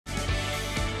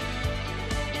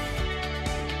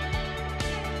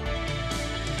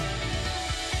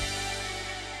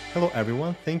Hello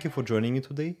everyone, thank you for joining me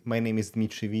today. My name is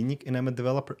Dmitry and I'm a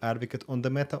developer advocate on the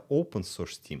Meta open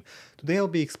source team. Today I'll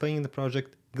be explaining the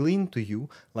project Glean to you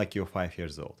like you're 5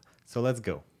 years old. So let's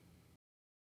go.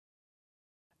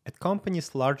 At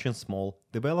companies large and small,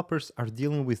 developers are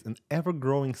dealing with an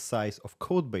ever-growing size of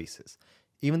code bases.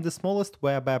 Even the smallest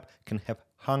web app can have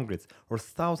hundreds or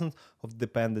thousands of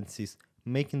dependencies,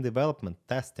 making development,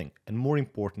 testing, and more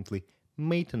importantly,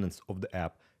 maintenance of the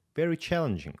app very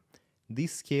challenging.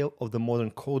 This scale of the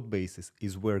modern code bases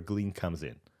is where Glean comes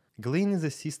in. Glean is a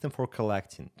system for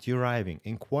collecting, deriving,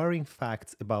 and querying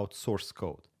facts about source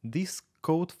code. These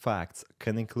code facts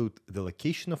can include the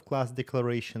location of class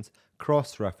declarations,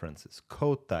 cross-references,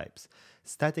 code types,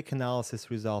 static analysis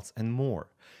results, and more.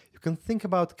 You can think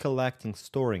about collecting,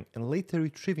 storing, and later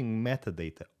retrieving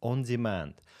metadata on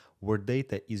demand, where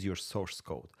data is your source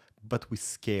code, but with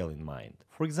scale in mind.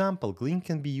 For example, Glean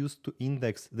can be used to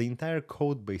index the entire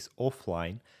code base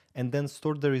offline and then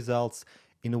store the results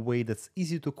in a way that's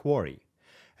easy to query.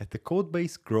 As the code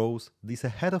base grows, this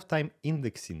ahead-of-time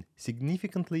indexing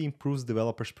significantly improves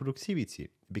developers' productivity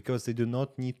because they do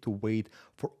not need to wait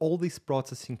for all this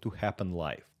processing to happen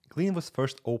live. Glean was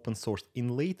first open sourced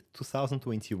in late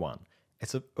 2021.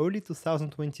 As of early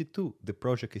 2022, the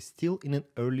project is still in an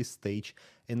early stage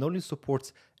and only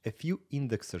supports a few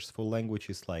indexers for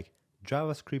languages like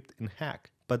JavaScript and Hack.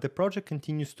 But the project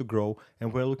continues to grow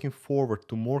and we're looking forward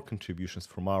to more contributions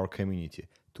from our community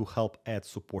to help add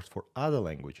support for other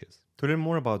languages. To learn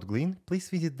more about Glean, please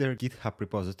visit their GitHub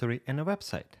repository and a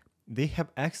website. They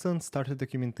have excellent starter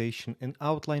documentation and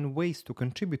outline ways to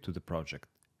contribute to the project.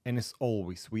 And as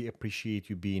always, we appreciate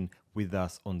you being with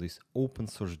us on this open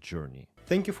source journey.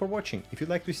 Thank you for watching. If you'd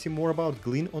like to see more about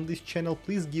Glean on this channel,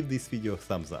 please give this video a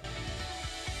thumbs up.